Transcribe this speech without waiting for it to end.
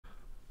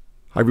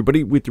Hi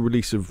everybody, with the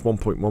release of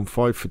 1.15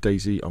 for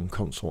DayZ on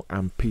console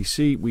and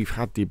PC, we've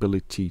had the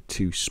ability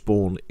to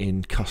spawn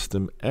in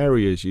custom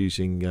areas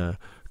using a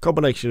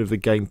combination of the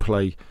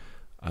gameplay,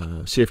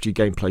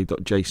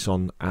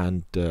 cfggameplay.json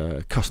and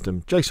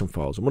custom JSON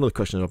files. And one of the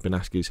questions I've been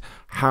asked is,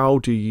 how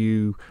do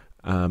you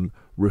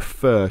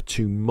refer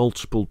to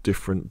multiple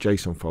different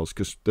JSON files?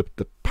 Because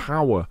the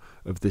power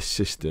of this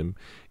system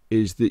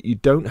is that you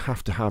don't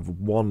have to have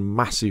one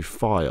massive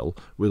file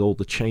with all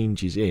the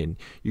changes in.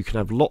 You can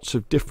have lots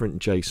of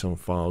different JSON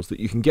files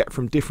that you can get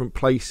from different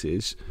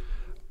places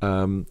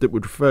that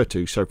would refer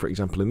to. So for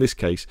example, in this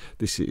case,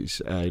 this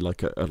is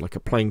like a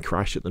plane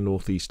crash at the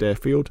Northeast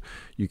Airfield.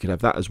 You could have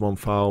that as one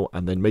file,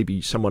 and then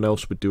maybe someone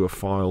else would do a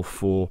file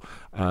for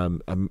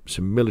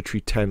some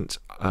military tent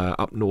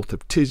up north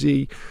of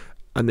Tizzy,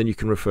 and then you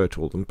can refer to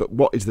all of them. But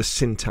what is the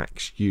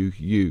syntax you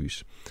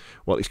use?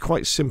 Well, it's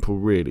quite simple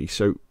really.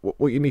 So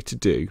what you need to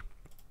do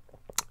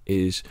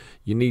is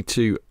you need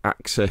to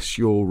access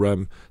your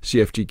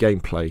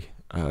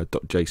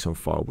cfggameplay.json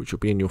file, which will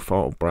be in your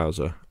file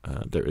browser.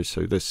 There's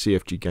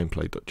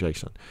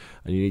cfggameplay.json,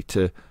 and you need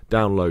to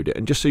download it.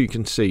 And just so you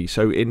can see,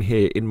 so in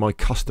here, in my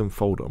custom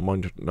folder on my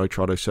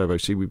Nitrado server,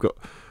 see we've got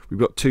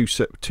two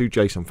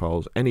JSON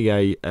files,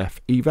 neaf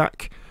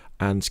evac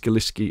and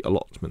Skaliski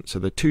allotment. So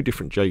they're two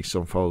different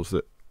JSON files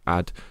that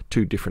add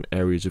two different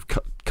areas of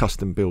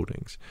custom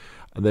buildings.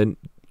 And then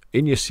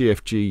in your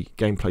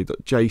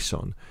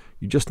cfggameplay.json,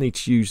 you just need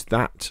to use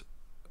that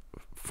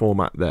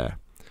format there.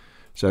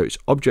 So it's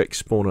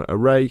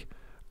objectSpawnersArr,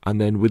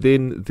 and then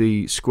within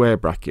the square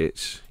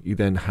brackets you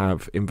then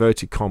have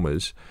inverted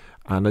commas,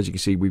 and as you can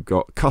see we've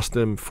got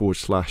custom /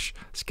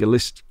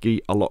 Skaliski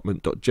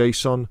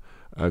allotment.json,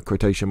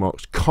 quotation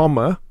marks,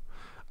 comma,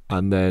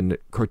 and then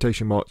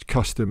quotation marks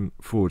custom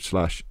 /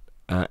 neaf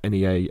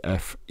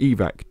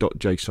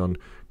evac.json,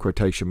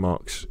 quotation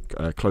marks,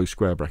 close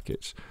square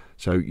brackets.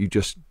 So you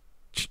just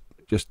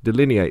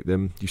delineate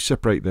them, you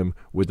separate them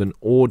with an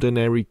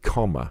ordinary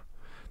comma.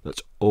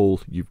 That's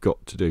all you've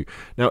got to do.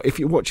 Now if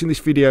you're watching this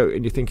video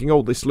and you're thinking,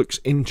 oh, this looks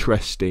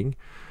interesting,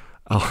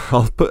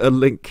 I'll put a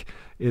link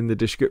in the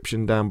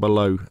description down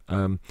below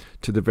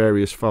to the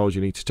various files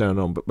you need to turn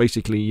on. But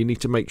basically you need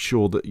to make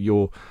sure that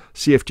your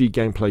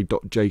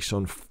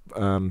cfggameplay.json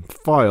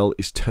file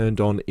is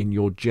turned on in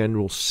your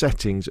general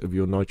settings of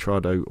your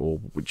Nitrado or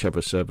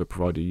whichever server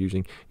provider you're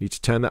using. You need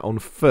to turn that on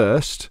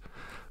first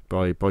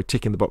by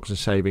ticking the box and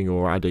saving,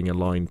 or adding a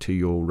line to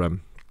your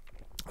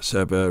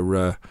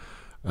server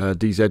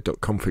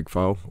dz.config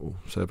file, or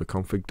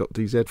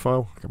serverconfig.dz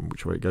file, I can't remember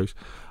which way it goes,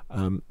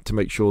 to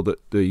make sure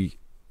that the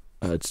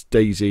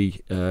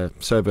DayZ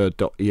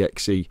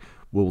server.exe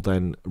will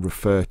then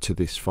refer to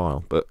this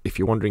file. But if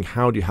you're wondering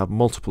how do you have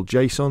multiple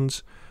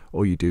JSONs,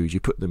 all you do is you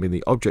put them in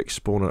the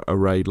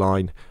objectSpawnersArr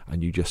line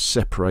and you just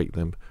separate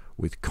them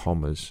with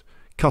commas.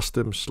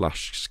 Custom /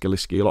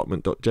 Skaliski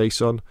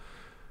allotment.json,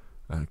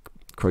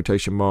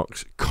 quotation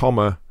marks,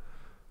 comma,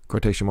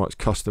 quotation marks,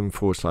 custom /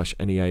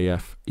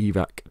 neaf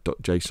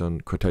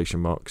evac.json, quotation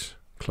marks,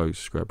 close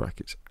square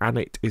brackets. And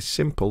it is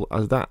simple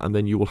as that, and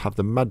then you will have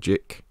the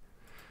magic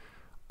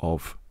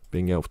of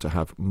being able to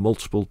have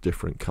multiple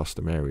different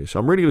custom areas. So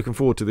I'm really looking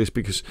forward to this,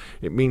 because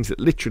it means that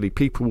literally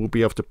people will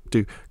be able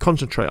to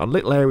concentrate on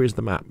little areas of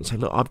the map and say,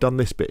 look, I've done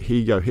this bit, here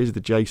you go, here's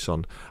the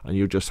JSON, and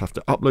you'll just have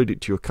to upload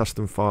it to your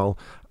custom file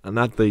and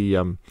add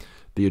the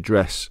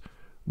address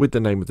with the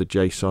name of the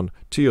JSON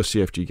to your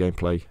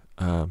cfggameplay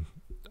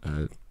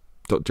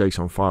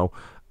 .json file,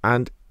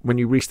 and when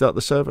you restart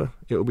the server,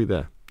 it will be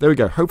there. There we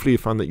go. Hopefully you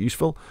found that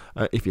useful.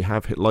 If you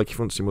have, hit like. If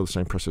you want to see more of the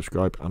same, press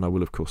subscribe, and I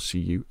will of course see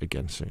you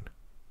again soon.